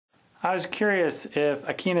I was curious if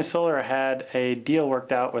Akeena Solar had a deal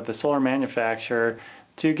worked out with the solar manufacturer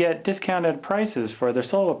to get discounted prices for their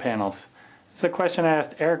solar panels. This is a question I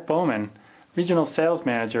asked Eric Bowman, Regional Sales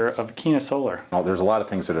Manager of Akeena Solar. Well, there's a lot of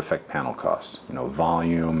things that affect panel costs. You know,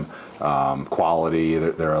 volume, quality,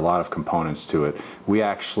 there are a lot of components to it. We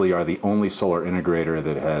actually are the only solar integrator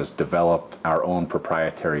that has developed our own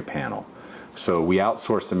proprietary panel. So we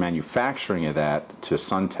outsource the manufacturing of that to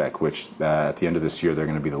SunTech, which at the end of this year they're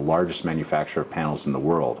going to be the largest manufacturer of panels in the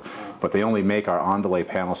world. But they only make our Andalay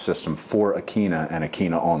panel system for Akeena and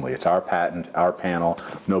Akeena only. It's our patent, our panel.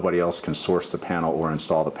 Nobody else can source the panel or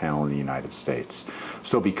install the panel in the United States.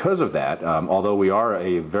 So because of that, although we are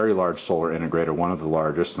a very large solar integrator, one of the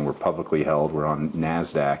largest, and we're publicly held, we're on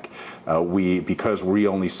NASDAQ, because we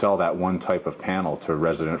only sell that one type of panel to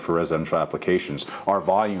residential applications, our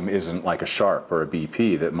volume isn't like a Sharp or a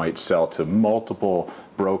BP that might sell to multiple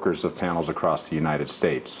brokers of panels across the United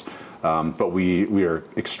States. But we are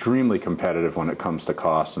extremely competitive when it comes to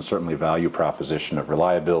cost and certainly value proposition of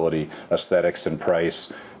reliability, aesthetics, and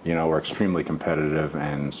price. You know, we're extremely competitive,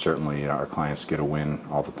 and certainly our clients get a win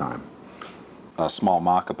all the time. A small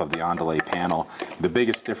mock-up of the Andalay panel. The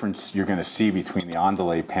biggest difference you're going to see between the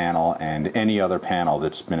Andalay panel and any other panel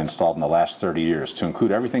that's been installed in the last 30 years, to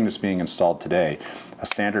include everything that's being installed today, a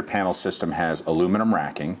standard panel system has aluminum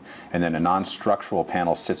racking, and then a non-structural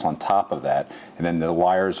panel sits on top of that, and then the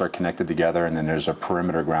wires are connected together, and then there's a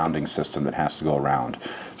perimeter grounding system that has to go around.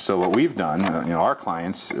 So what we've done, you know, our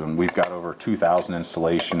clients, we've got over 2,000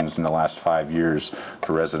 installations in the last 5 years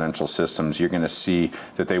for residential systems. You're going to see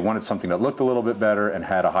that they wanted something that looked a little bit better and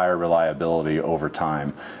had a higher reliability over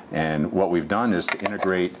time. And what we've done is to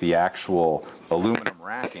integrate the actual aluminum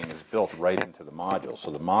racking is built right into the module.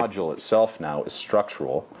 So the module itself now is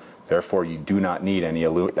structural. Therefore, you do not need any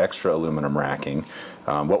extra aluminum racking.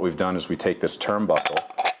 What we've done is we take this turnbuckle,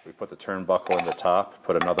 we put the turnbuckle in the top,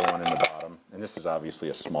 put another one in the bottom, and this is obviously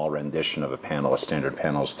a small rendition of a panel. A standard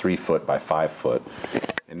panel is 3 foot by 5 foot.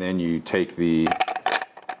 And then you take the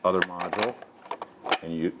other module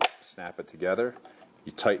and you snap it together.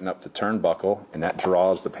 You tighten up the turnbuckle, and that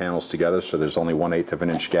draws the panels together, so there's only 1/8 of an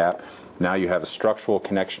inch gap. Now you have a structural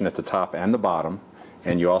connection at the top and the bottom,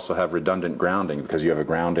 and you also have redundant grounding because you have a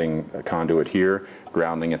grounding conduit here,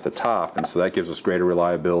 grounding at the top, and so that gives us greater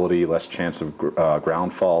reliability, less chance of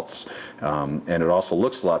ground faults, and it also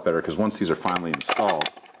looks a lot better because once these are finally installed,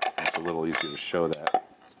 it's a little easier to show that.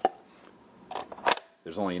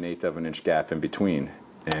 There's only 1/8 of an inch gap in between,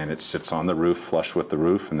 and it sits on the roof flush with the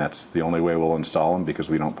roof, and that's the only way we'll install them because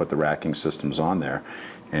we don't put the racking systems on there.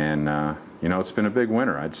 And you know, it's been a big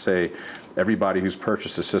winner. I'd say everybody who's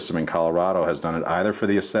purchased a system in Colorado has done it either for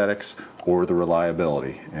the aesthetics or the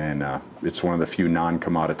reliability, and it's one of the few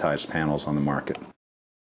non-commoditized panels on the market.